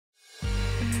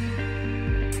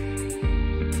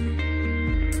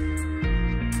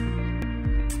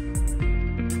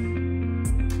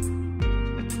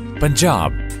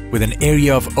Punjab, with an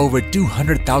area of over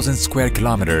 200,000 square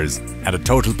kilometers and a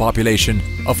total population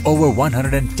of over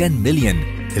 110 million,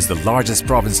 is the largest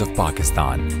province of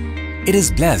Pakistan. It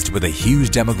is blessed with a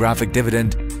huge demographic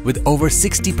dividend with over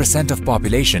 60% of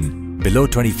population below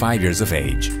 25 years of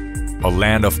age. A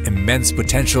land of immense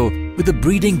potential with a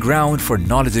breeding ground for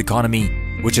knowledge economy,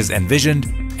 which is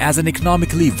envisioned as an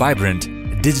economically vibrant,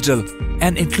 digital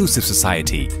and inclusive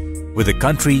society, with a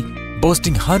country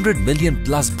boasting 100 million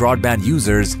plus broadband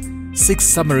users, 6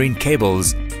 submarine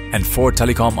cables and 4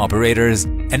 telecom operators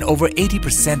and over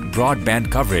 80%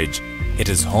 broadband coverage. It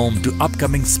is home to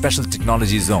upcoming special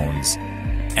technology zones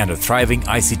and a thriving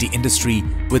ICT industry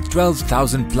with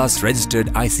 12,000 plus registered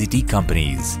ICT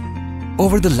companies.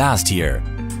 Over the last year,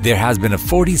 there has been a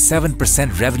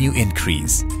 47% revenue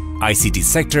increase. ICT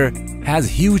sector has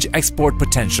huge export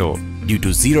potential due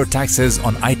to zero taxes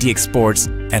on IT exports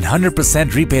and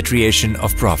 100% repatriation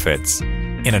of profits.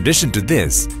 In addition to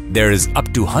this, there is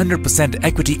up to 100%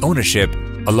 equity ownership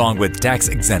along with tax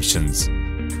exemptions.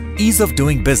 Ease of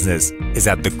doing business is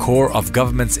at the core of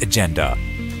government's agenda,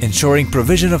 ensuring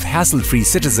provision of hassle-free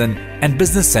citizen and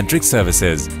business-centric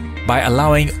services by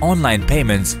allowing online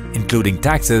payments including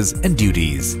taxes and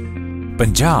duties.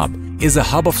 Punjab is a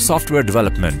hub of software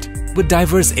development with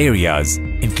diverse areas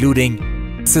including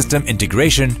system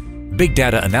integration, big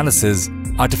data analysis,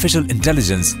 artificial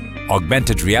intelligence,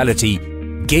 augmented reality,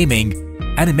 gaming,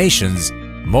 animations,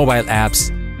 mobile apps,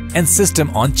 and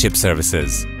system-on-chip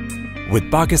services. With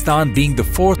Pakistan being the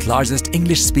 4th largest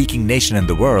English-speaking nation in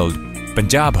the world,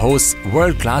 Punjab hosts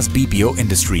world-class BPO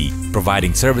industry,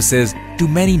 providing services to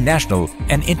many national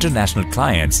and international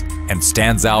clients and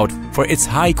stands out for its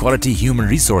high-quality human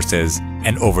resources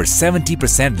and over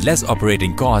 70% less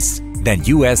operating costs than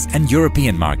US and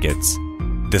European markets.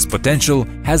 This potential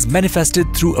has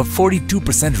manifested through a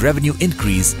 42% revenue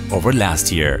increase over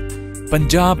last year.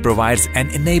 Punjab provides an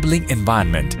enabling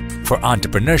environment for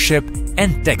entrepreneurship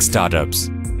and tech startups.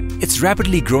 Its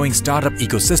rapidly growing startup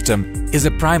ecosystem is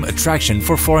a prime attraction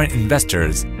for foreign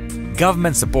investors.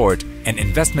 Government support and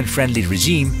investment-friendly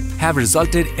regime have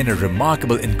resulted in a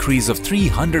remarkable increase of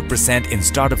 300% in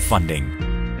startup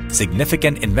funding.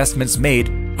 Significant investments made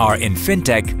are in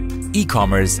fintech,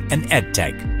 e-commerce and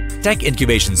edtech. Tech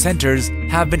incubation centers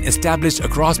have been established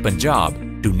across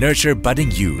Punjab to nurture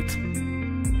budding youth.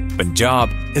 Punjab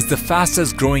is the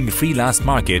fastest growing freelance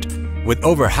market with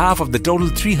over half of the total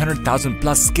 300,000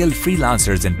 plus skilled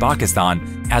freelancers in Pakistan,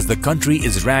 as the country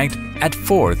is ranked at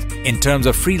 4th in terms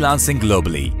of freelancing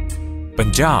globally.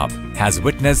 Punjab has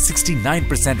witnessed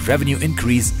 69% revenue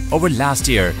increase over last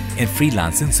year in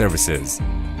freelancing services.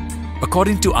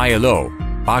 According to ILO,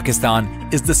 Pakistan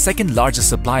is the 2nd largest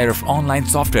supplier of online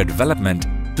software development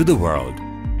to the world.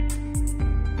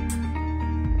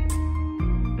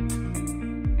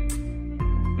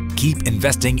 Keep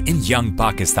investing in young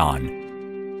Pakistan.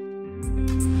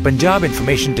 Punjab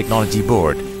Information Technology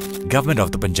Board, Government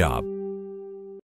of the Punjab.